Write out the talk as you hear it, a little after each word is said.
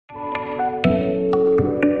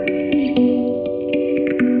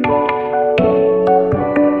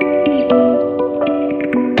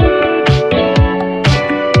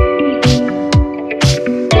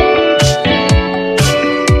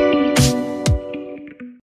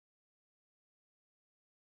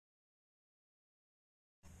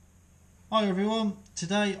Hi everyone,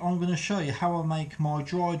 today I'm going to show you how I make my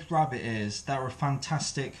dried rabbit ears that are a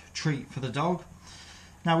fantastic treat for the dog.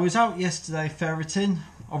 Now we was out yesterday ferreting.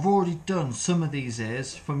 I've already done some of these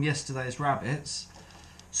ears from yesterday's rabbits.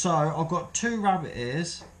 So I've got 2 rabbit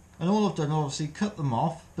ears and all I've done obviously cut them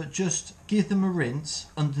off, but just give them a rinse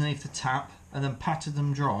underneath the tap and then patted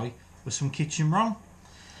them dry with some kitchen roll.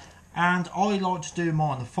 And I like to do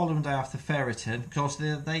mine the following day after ferreting because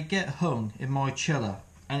they get hung in my chiller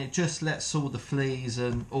and it just lets all the fleas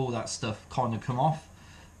and all that stuff kind of come off.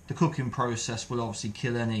 The cooking process will obviously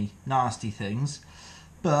kill any nasty things,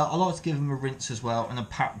 but I like to give them a rinse as well and a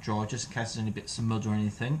pat dry just in case there's any bits of mud or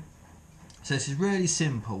anything. So this is really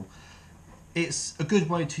simple. It's a good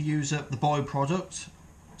way to use up the byproduct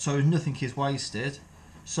so nothing is wasted.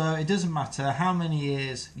 So it doesn't matter how many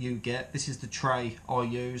ears you get. This is the tray I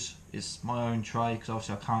use. It's my own tray because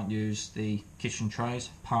obviously I can't use the kitchen trays.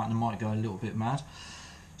 Partner might go a little bit mad.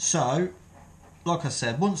 So, like I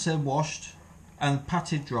said, once they're washed and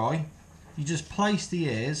patted dry, you just place the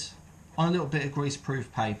ears on a little bit of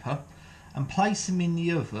greaseproof paper and place them in the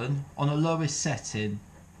oven on a lowest setting,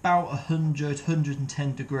 about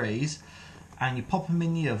 100-110 degrees, and you pop them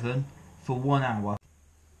in the oven for 1 hour.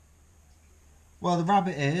 Well, the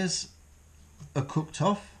rabbit ears are cooked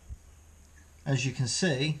off. As you can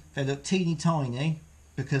see, they look teeny tiny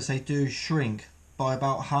because they do shrink by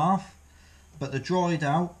about half, but they're dried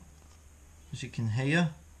out, as you can hear.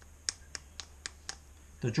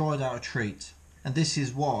 They're dried out a treat, and this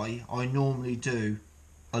is why I normally do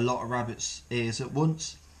a lot of rabbit's ears at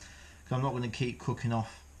once, because I'm not going to keep cooking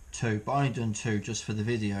off 2, but I only done 2 just for the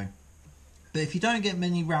video. But if you don't get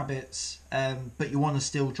many rabbits but you want to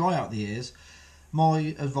still dry out the ears,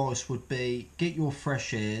 my advice would be get your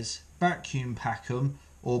fresh ears, vacuum pack them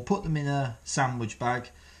or put them in a sandwich bag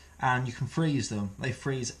and you can freeze them. They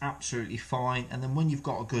freeze absolutely fine, and then when you've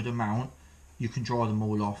got a good amount you can dry them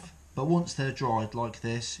all off. But once they're dried like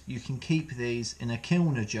this, you can keep these in a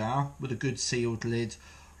Kilner jar with a good sealed lid,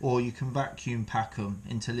 or you can vacuum pack them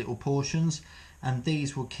into little portions and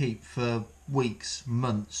these will keep for weeks,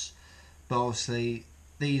 months. But obviously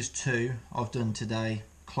these 2 I've done today,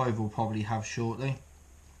 Clover will probably have shortly.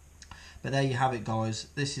 But there you have it guys,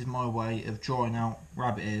 this is my way of drying out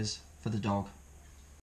rabbit ears for the dog.